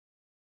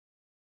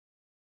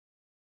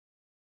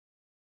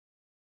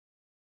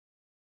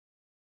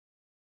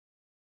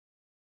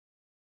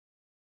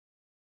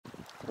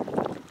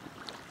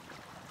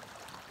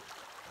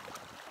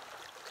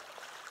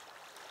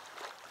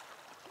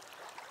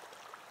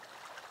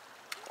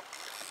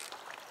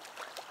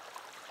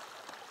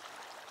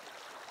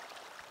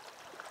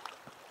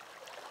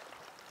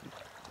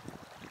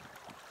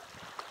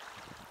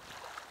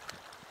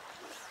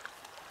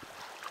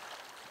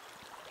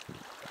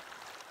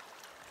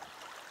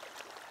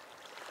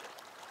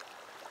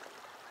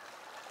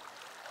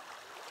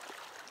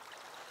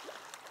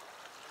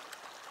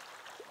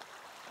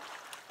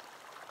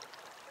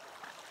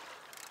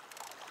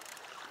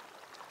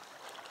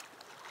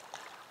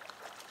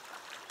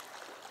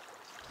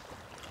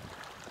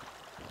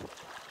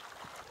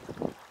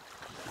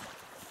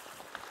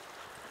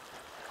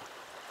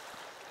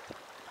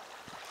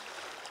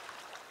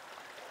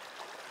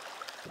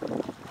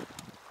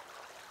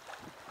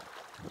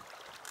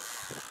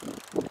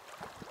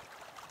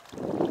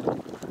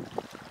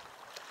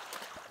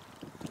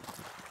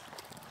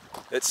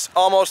It's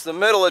almost the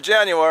middle of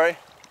January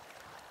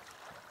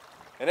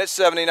and it's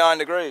 79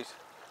 degrees.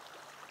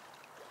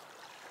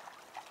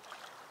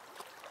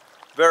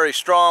 Very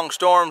strong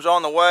storms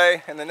on the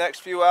way in the next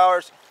few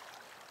hours.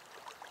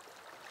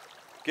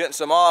 Getting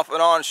some off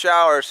and on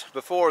showers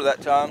before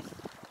that time.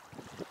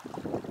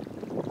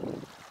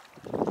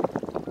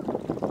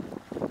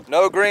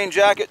 No green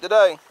jacket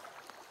today.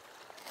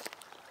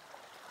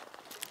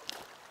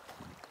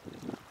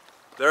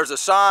 There's a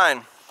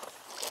sign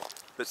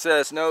that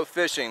says no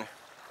fishing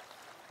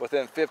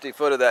within 50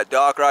 foot of that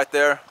dock right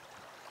there.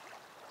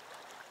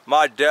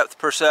 My depth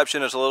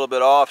perception is a little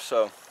bit off,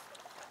 so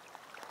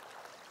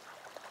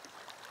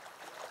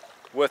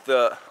with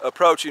the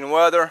approaching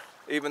weather,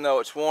 even though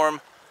it's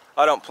warm,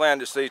 I don't plan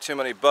to see too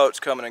many boats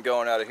coming and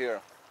going out of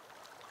here.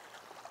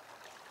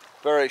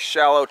 Very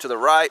shallow to the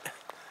right,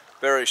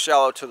 very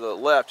shallow to the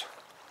left.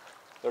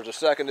 There's a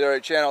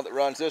secondary channel that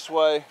runs this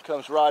way,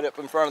 comes right up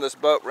in front of this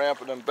boat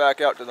ramp and then back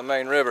out to the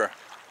main river.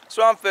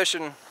 So I'm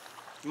fishing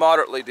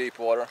moderately deep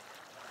water.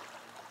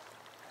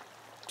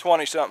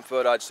 20-something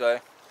foot, I'd say.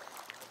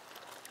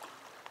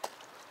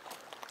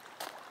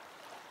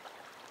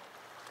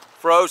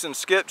 Frozen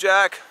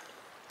skipjack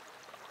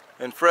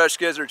and fresh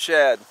gizzard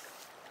shad.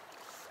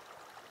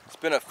 It's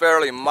been a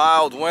fairly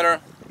mild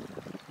winter.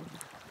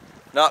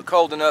 Not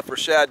cold enough for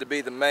shad to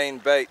be the main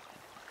bait.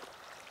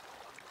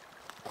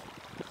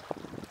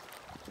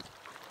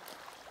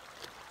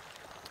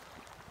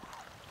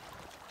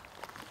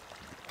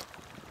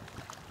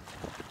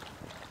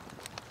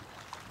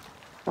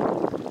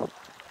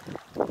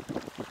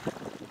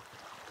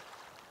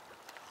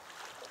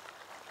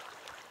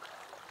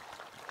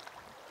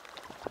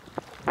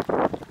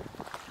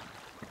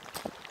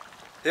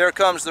 Here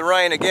comes the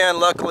rain again.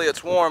 Luckily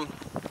it's warm.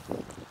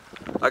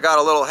 I got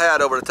a little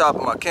hat over the top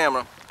of my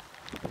camera.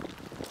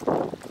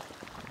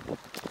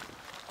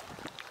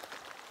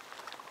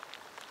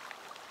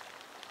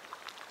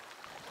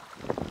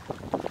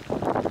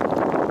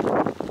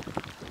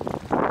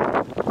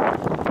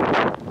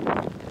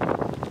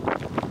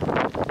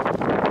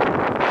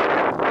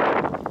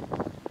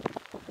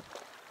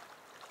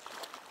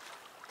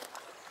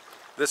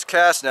 This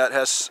cast net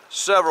has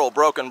several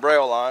broken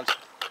braille lines.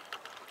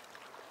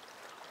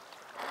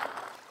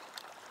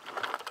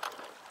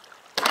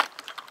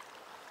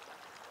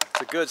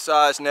 It's a good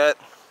sized net.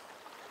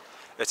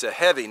 It's a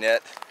heavy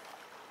net.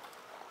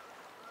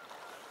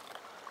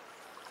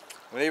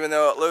 And even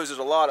though it loses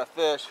a lot of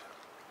fish,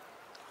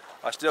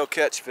 I still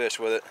catch fish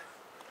with it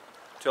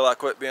until I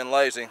quit being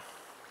lazy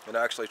and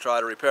actually try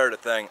to repair the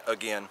thing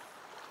again.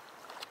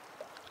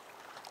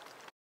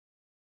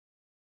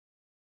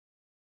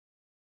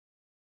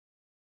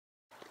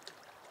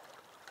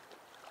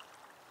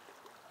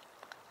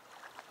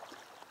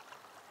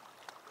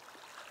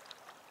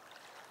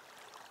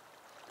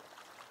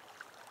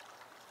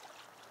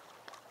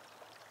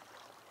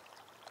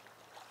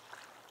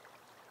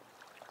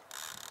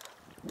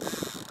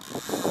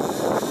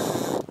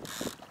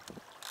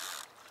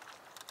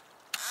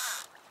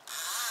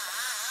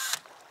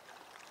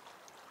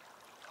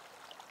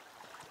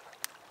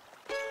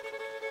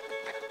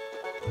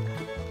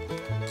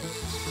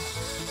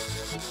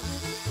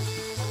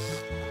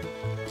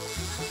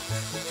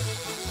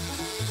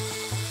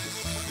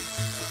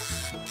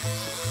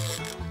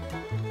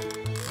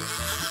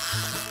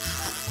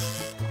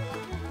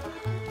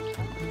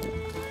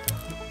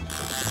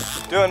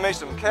 Doing me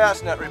some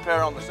cast net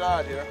repair on the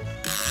side here.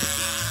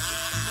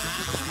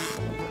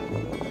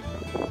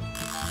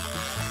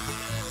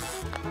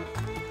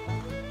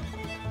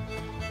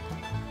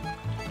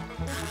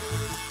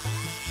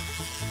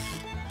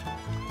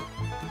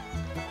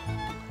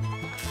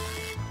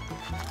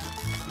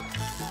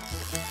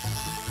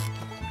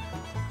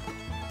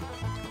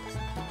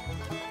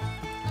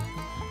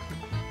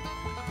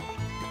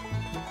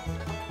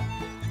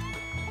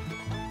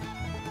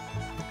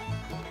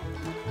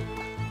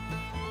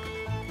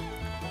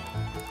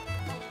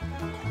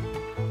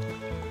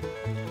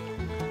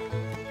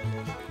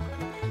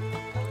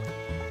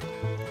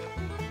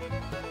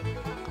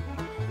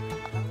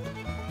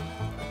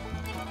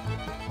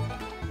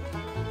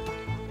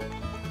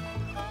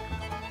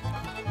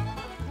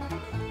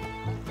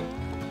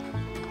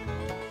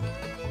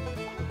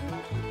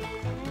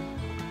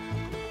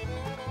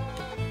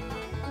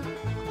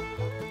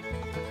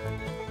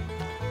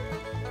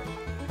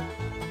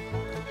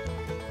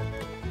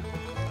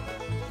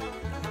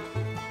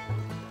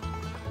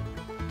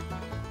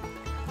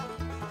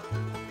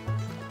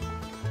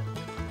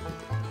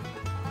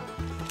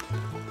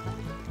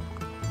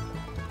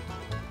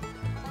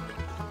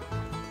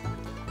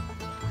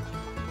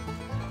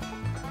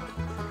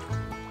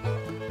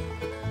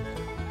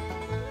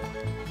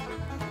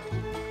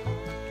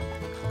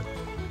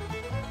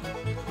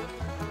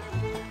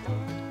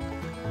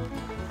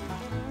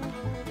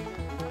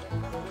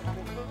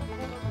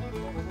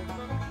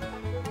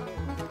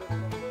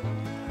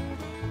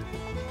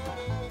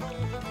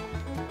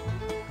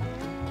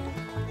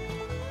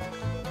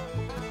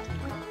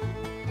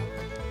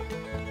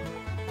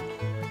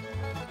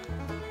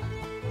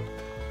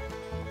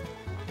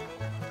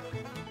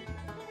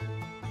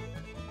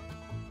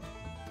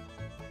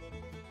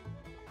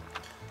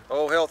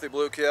 Oh, healthy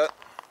blue cat.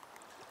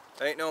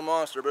 Ain't no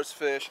monster, but it's a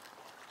fish.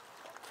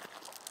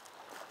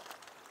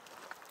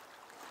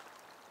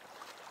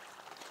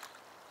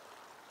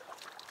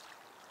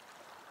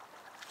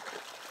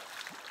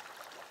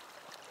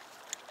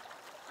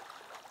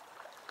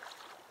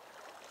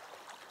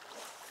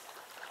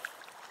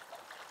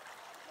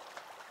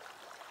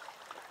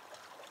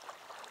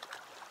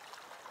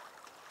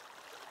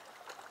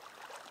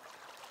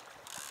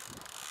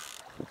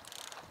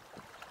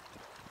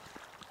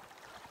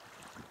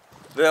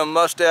 Them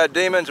mustad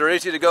demons are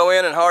easy to go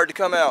in and hard to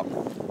come out.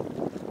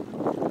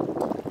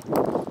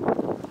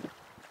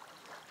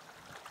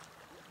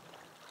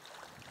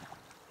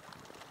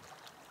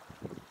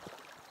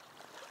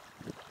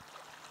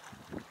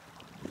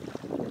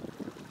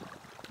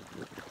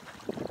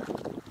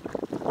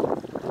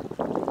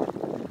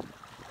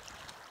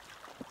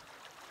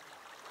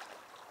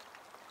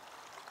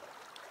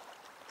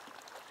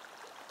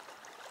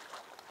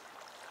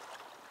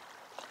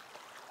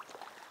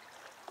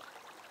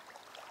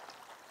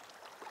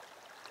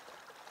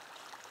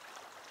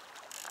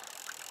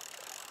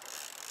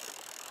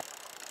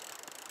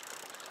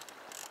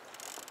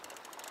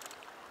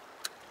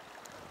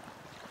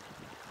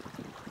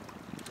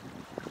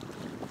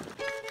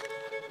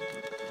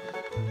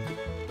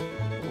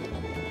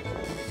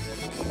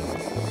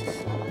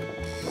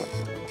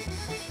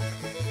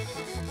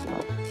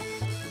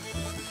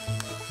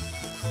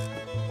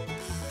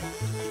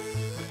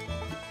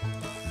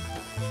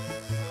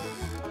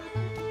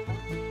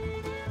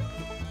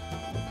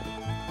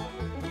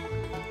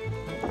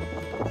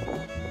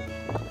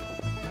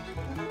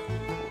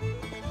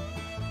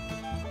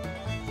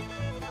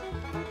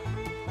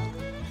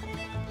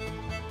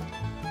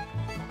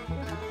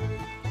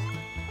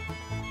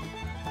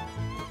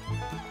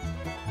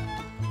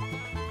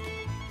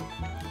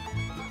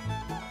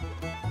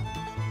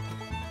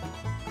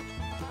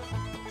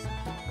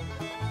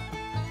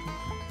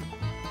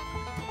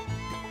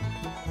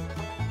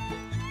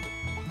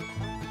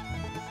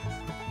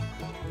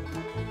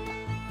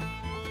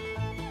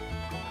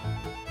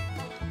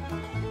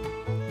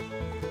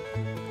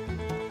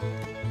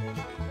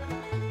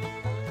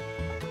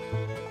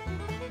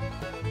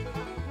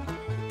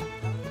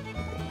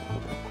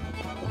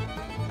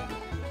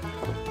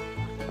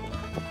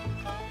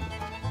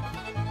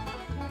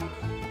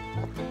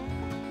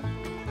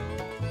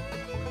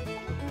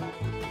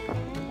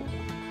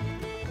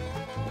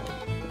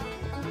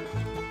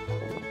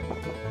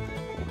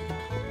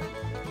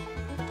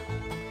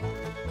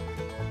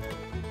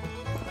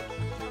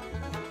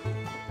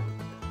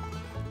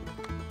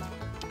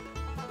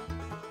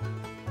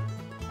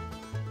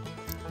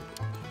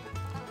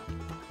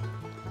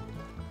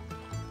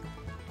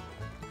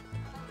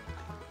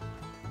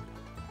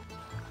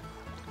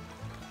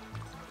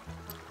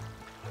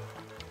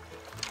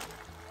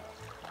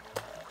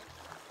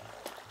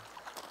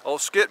 Old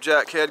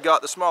skipjack head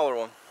got the smaller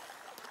one.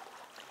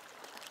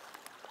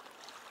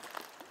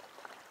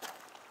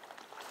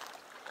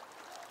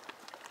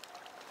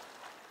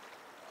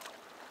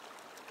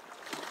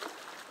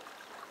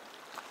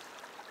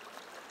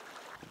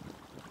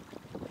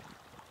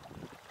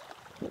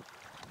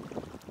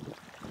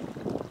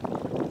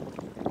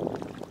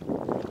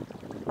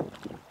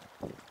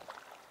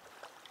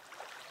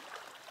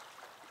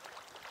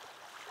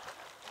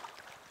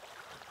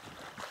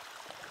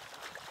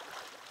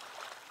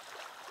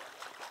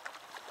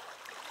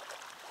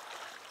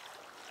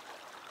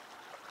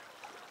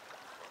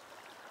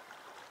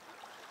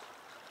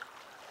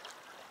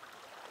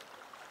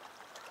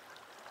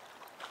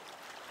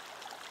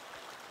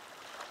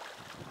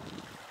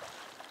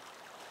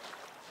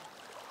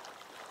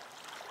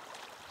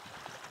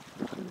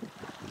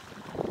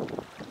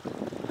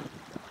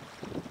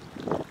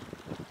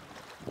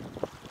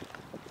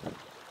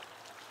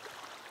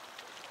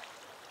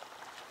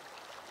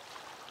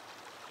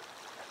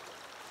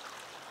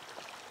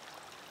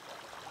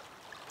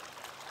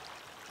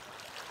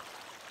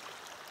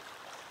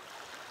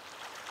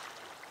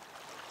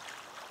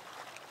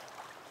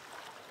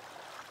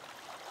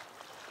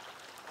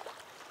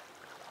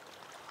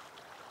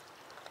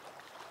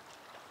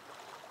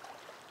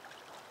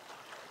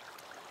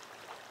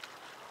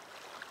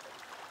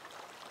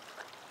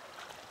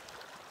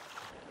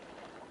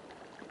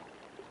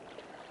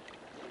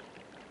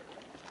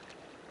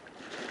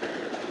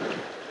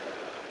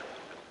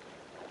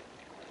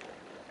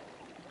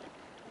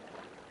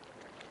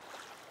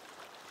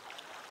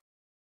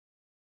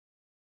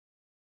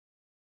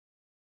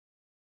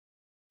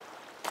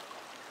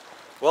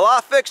 Well,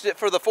 I fixed it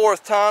for the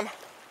 4th time.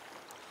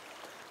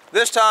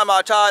 This time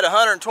I tied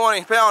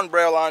 120-pound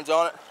braille lines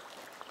on it.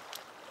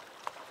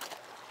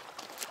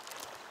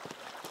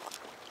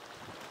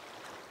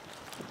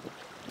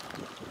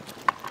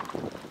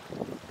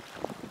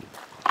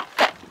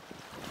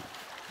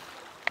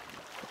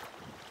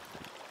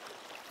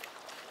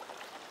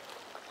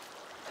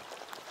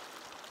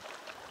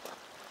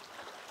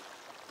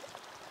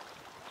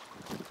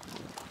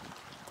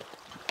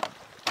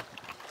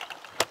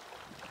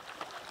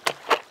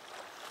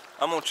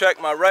 I'm gonna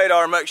check my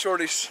radar, make sure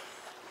these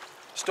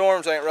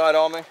storms ain't right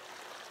on me.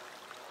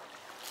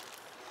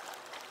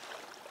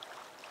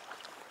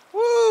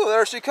 Woo,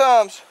 there she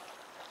comes.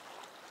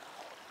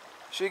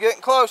 She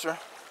getting closer.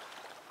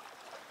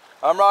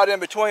 I'm right in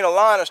between a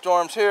line of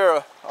storms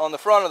here on the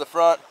front of the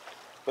front,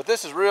 but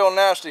this is real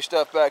nasty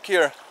stuff back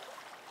here.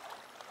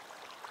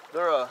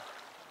 They're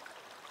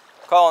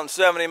calling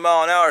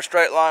 70-mile-an-hour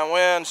straight line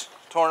winds,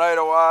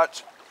 tornado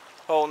watch,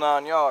 whole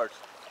 9 yards.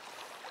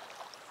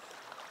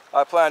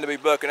 I plan to be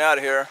booking out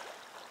of here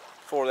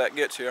before that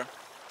gets here.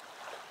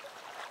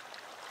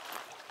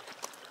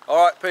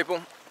 Alright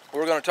people,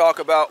 we're going to talk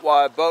about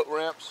why boat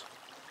ramps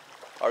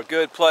are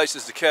good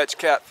places to catch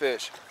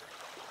catfish.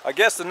 I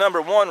guess the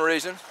number one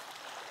reason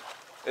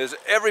is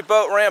every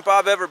boat ramp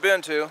I've ever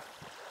been to,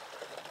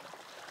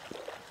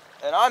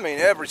 and I mean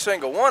every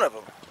single one of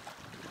them,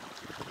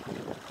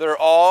 they're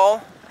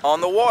all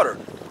on the water.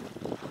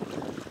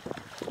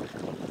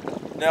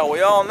 Now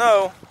we all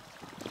know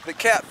that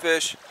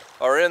catfish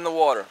are in the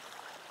water.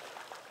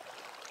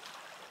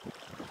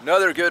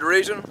 Another good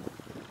reason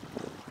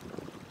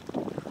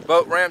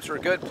boat ramps are a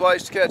good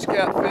place to catch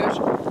catfish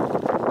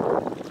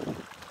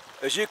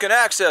is you can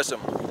access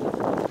them.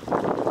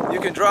 You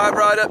can drive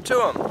right up to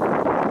them.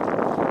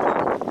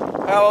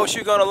 How else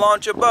you gonna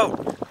launch a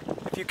boat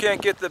if you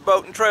can't get the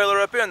boat and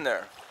trailer up in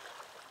there?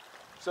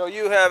 So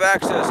you have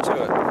access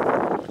to it.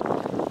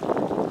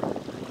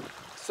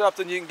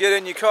 Something you can get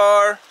in your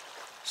car,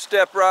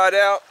 step right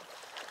out,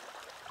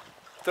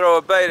 throw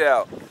a bait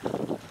out.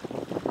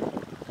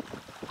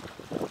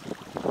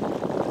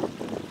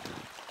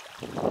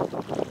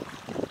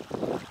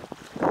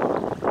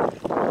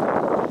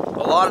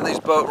 A lot of these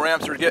boat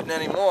ramps are getting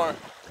any more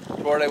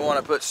where they want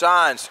to put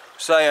signs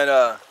saying,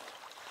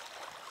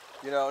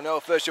 you know, no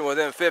fishing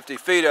within 50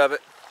 feet of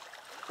it.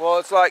 Well,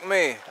 it's like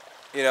me.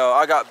 You know,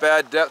 I got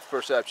bad depth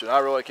perception. I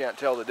really can't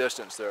tell the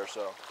distance there,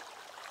 so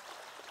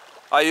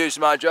I use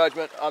my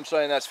judgment. I'm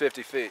saying that's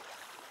 50 feet.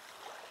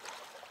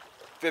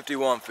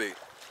 51 feet.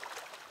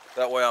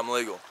 That way I'm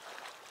legal.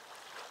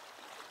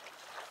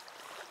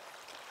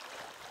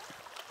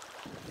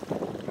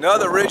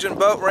 Another reason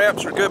boat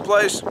ramps are a good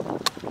place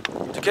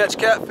to catch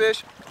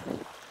catfish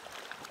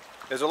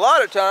is a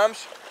lot of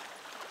times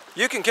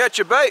you can catch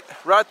a bait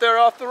right there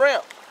off the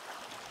ramp.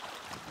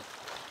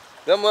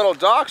 Them little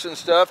docks and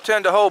stuff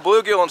tend to hold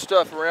bluegill and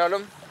stuff around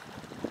them,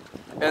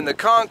 and the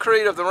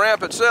concrete of the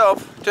ramp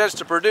itself tends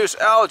to produce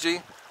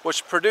algae,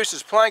 which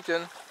produces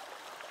plankton,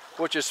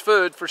 which is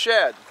food for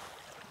shad.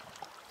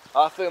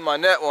 I threw my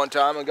net one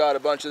time and got a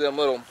bunch of them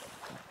little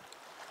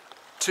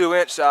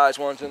 2-inch size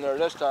ones in there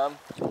this time,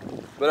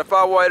 but if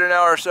I wait an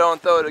hour or so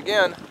and throw it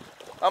again,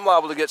 I'm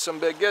liable to get some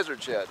big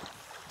gizzard shad.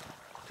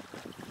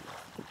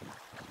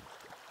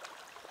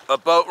 A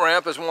boat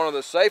ramp is one of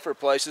the safer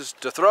places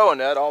to throw a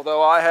net,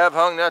 although I have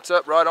hung nets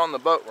up right on the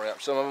boat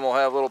ramp. Some of them will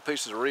have little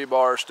pieces of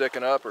rebar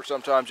sticking up, or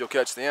sometimes you'll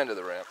catch the end of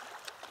the ramp.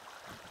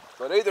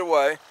 But either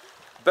way,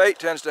 bait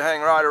tends to hang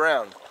right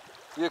around.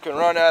 You can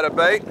run out of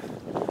bait.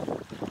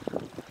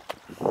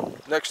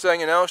 Next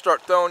thing you know,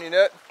 start throwing your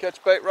net,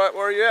 catch bait right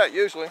where you're at,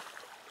 usually.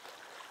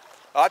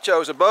 I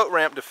chose a boat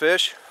ramp to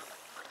fish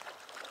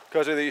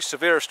because of these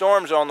severe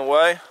storms on the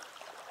way.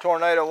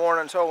 Tornado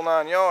warnings, whole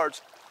 9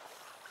 yards.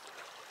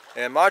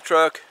 And my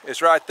truck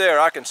is right there.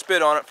 I can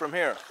spit on it from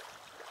here.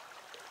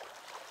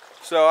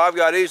 So I've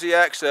got easy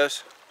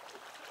access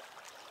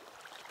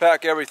to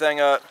pack everything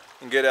up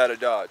and get out of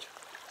Dodge.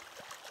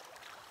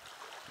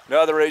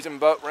 Another reason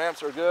boat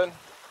ramps are good,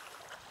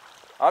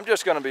 I'm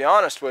just going to be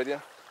honest with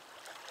you.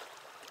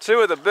 2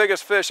 of the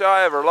biggest fish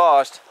I ever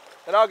lost,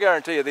 and I'll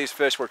guarantee you these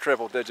fish were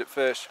triple-digit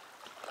fish,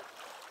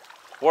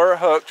 were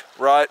hooked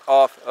right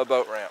off a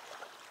boat ramp.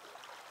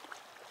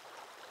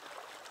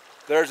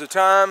 There's a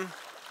time,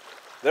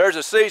 there's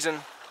a season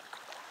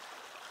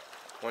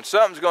when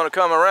something's going to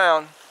come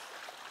around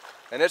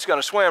and it's going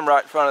to swim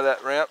right in front of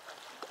that ramp,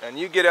 and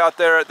you get out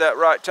there at that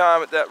right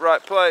time, at that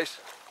right place,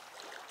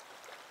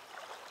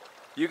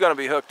 you're going to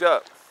be hooked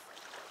up.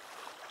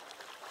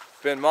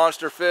 Been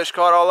monster fish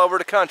caught all over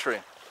the country,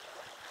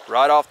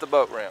 right off the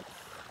boat ramp.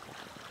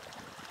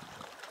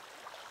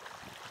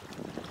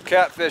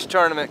 Catfish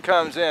tournament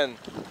comes in,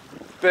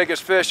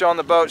 biggest fish on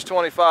the boat's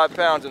 25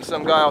 pounds, and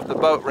some guy off the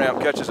boat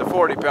ramp catches a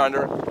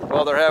 40-pounder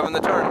while they're having the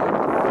tournament.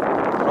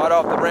 Right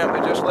off the ramp they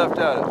just left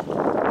at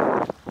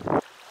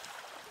it.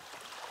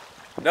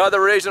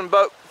 Another reason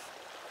boat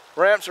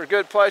ramps are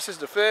good places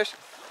to fish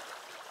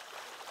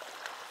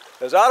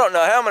is I don't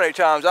know how many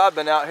times I've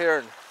been out here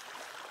in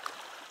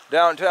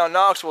downtown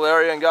Knoxville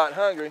area and got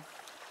hungry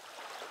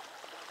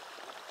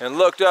and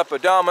looked up a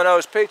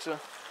Domino's pizza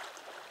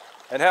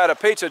and had a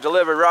pizza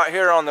delivered right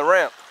here on the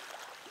ramp.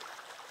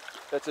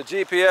 That's a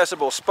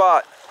GPS-able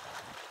spot.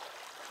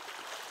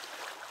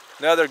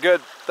 Another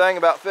good thing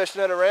about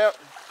fishing at a ramp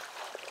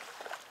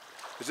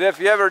is if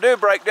you ever do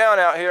break down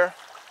out here,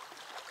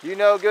 you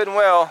know good and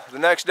well the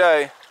next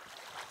day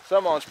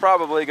someone's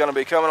probably going to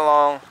be coming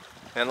along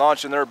and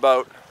launching their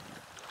boat.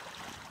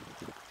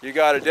 You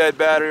got a dead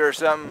battery or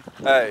something,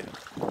 hey,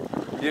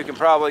 you can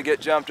probably get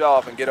jumped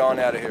off and get on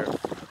out of here.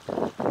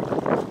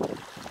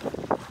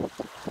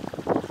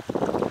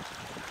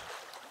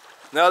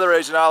 Another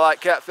reason I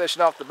like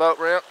catfishing off the boat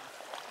ramp,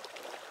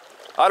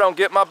 I don't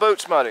get my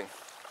boots muddy.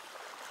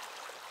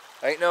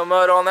 Ain't no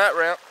mud on that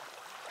ramp.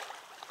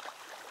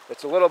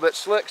 It's a little bit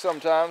slick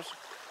sometimes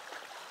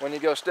when you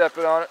go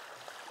stepping on it,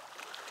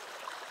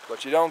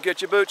 but you don't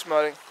get your boots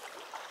muddy.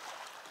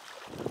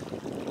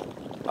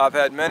 I've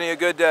had many a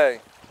good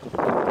day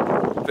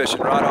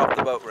fishing right off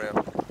the boat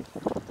ramp.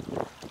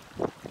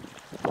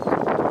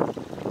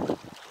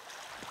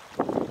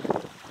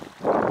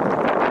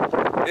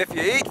 If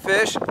you eat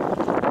fish,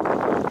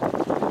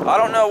 I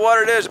don't know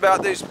what it is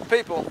about these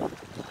people.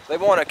 They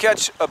want to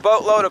catch a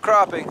boatload of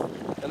crappie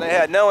and they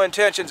had no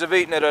intentions of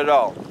eating it at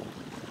all.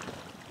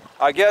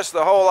 I guess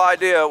the whole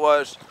idea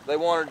was they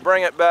wanted to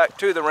bring it back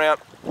to the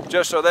ramp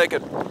just so they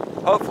could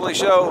hopefully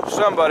show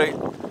somebody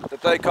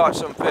that they caught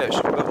some fish.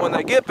 But when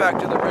they get back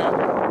to the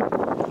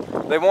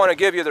ramp, they want to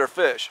give you their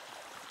fish.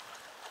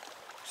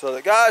 So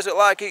the guys that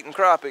like eating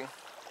crappie,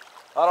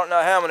 I don't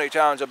know how many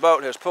times a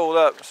boat has pulled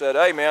up and said,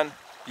 "Hey man,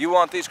 you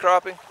want these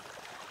crappie?"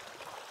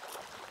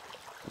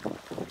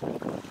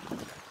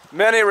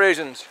 Many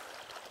reasons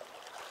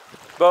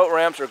boat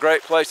ramps are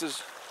great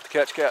places to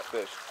catch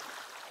catfish.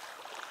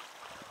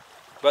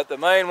 But the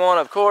main one,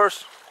 of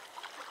course,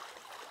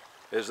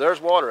 is there's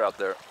water out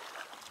there.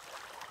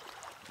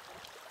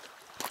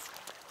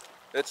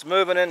 It's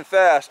moving in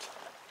fast.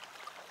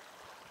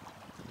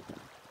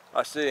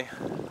 I see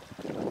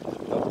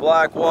a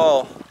black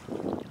wall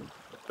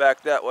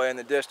back that way in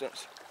the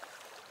distance.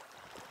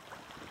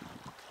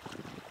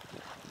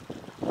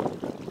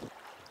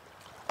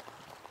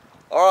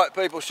 Alright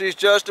people, she's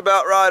just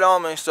about right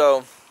on me,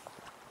 so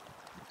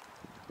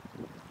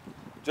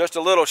just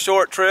a little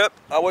short trip.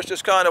 I wish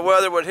this kind of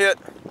weather would hit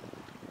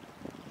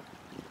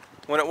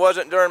when it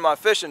wasn't during my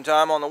fishing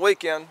time on the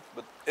weekend,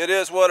 but it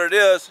is what it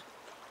is.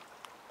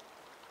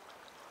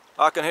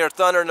 I can hear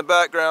thunder in the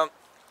background.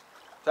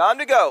 Time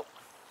to go.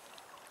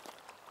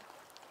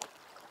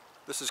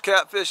 This is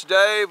Catfish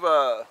Dave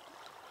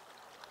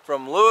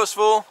from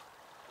Louisville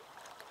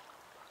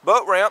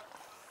boat ramp.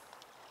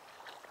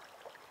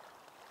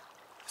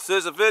 This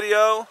is a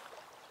video.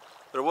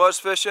 There was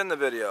fish in the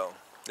video.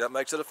 That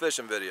makes it a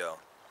fishing video.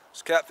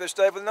 It's Catfish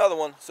Dave with another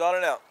one.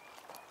 Signing out.